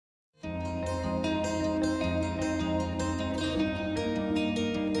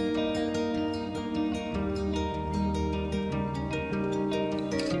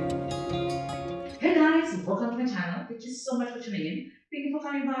you so much for tuning in. Thank you for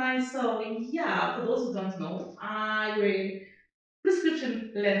coming by. So, yeah, for those who don't know, I wear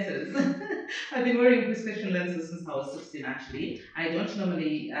prescription lenses. I've been wearing prescription lenses since I was 16, actually. I don't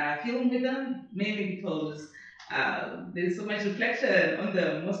normally film with them, mainly because there's so much reflection on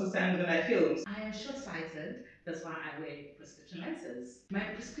them most of the time when I film. I am short sighted, that's why I wear prescription lenses. My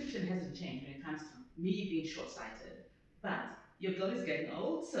prescription hasn't changed when it comes to me being short sighted. But your girl is getting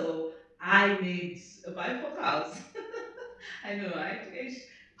old, so I need bifocals. I know, right?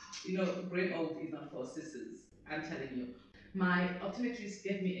 Growing old is not for sisters. I'm telling you. My optometrist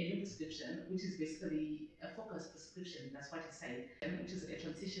gave me a new prescription, which is basically a focus prescription. That's what he said, which is a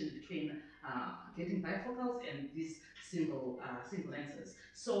transition between getting bifocals and these single lenses.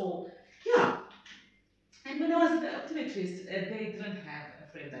 So yeah, and when I was at the optometrist, they didn't have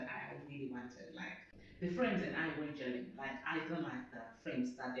a frame that I really wanted. Like the frames that I weren't gelling. Like I don't like the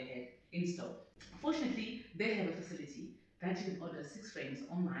frames that they had in stock. Fortunately, they have a facility that you can order 6 frames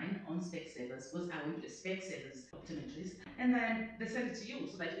online on Specsavers, because I went to the Specsavers optometrist, and then they send it to you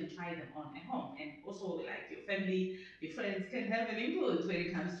so that you can try them on at home. And also, like your family, your friends can have an input when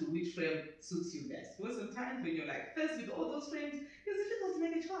it comes to which frame suits you best. Because sometimes when you're like first with all those frames, it's difficult to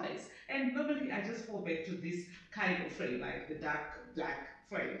make a choice. And normally I just fall back to this kind of frame, like the dark black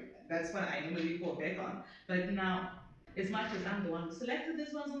frame. That's what I normally fall back on. But now, as much as I'm the one who selected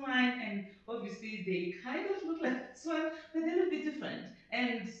these ones online, and obviously they kind of look like this one, but they look a bit different.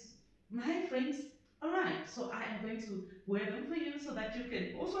 And my frames are right, so I am going to wear them for you so that you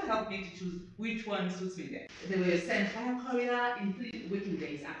can also help me to choose which one suits me best. They were sent via courier in 3 working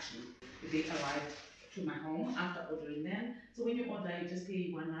days actually. They arrived to my home after ordering them. So when you order, you just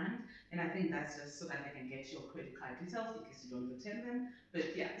pay £1, and I think that's just so that I can get your credit card details in case you don't return them.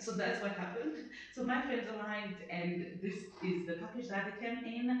 But yeah, so that's what happened. So my friends arrived, and this is the package that they came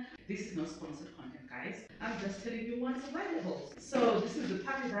in. This is not sponsored content, guys. I'm just telling you what's available. So this is the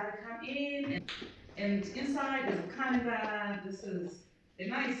package that they come in, and inside there's a calendar. This is a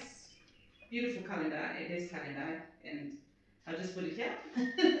nice, beautiful calendar, a desk calendar, and I'll just put it here.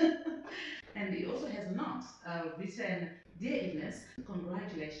 And it also has a note written, "Dear Ignis,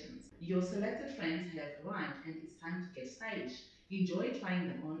 congratulations. Your selected frames have arrived and it's time to get stylish. Enjoy trying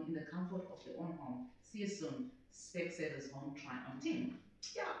them on in the comfort of your own home. See you soon. Specsavers Home Try-On Team."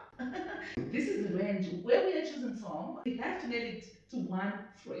 Yeah. This is the range where we are choosing from. We have to nail it to one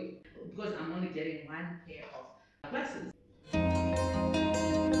frame because I'm only getting one pair of glasses.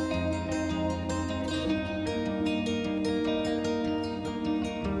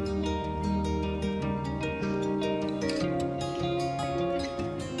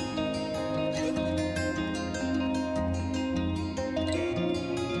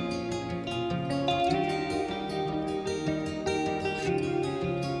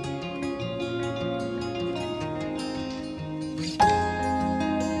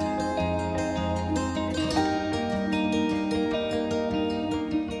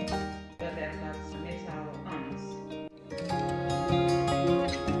 But then that's metal arms.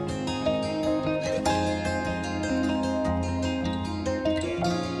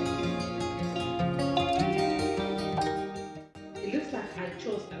 It looks like I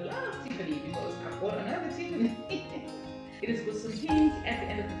chose a lot of Tiffany because I bought another Tiffany. It has got some pink at the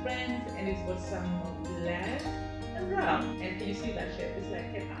end of the frames, and it's got some black and brown. And can you see that shape? It's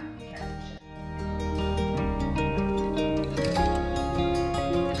like an eye kind of shape.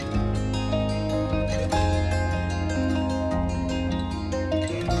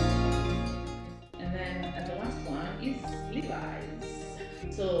 And then the last one is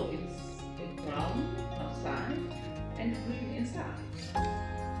Levi's. So it's brown outside and green inside.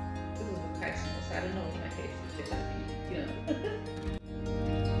 This is a quite small, so I don't know if my case is gonna be,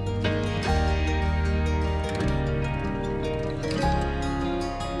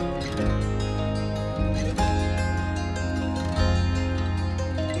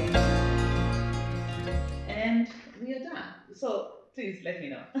 And we are done. So please let me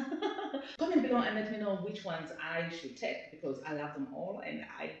know. Comment below and let me know which ones I should take, because I love them all and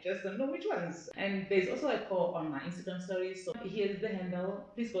I just don't know which ones. And there's also a poll on my Instagram stories. So here's the handle.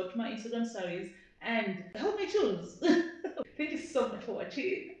 Please go to my Instagram stories and help me choose. Thank you so much for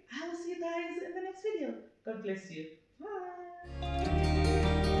watching. I will see you guys in the next video. God bless you. Bye.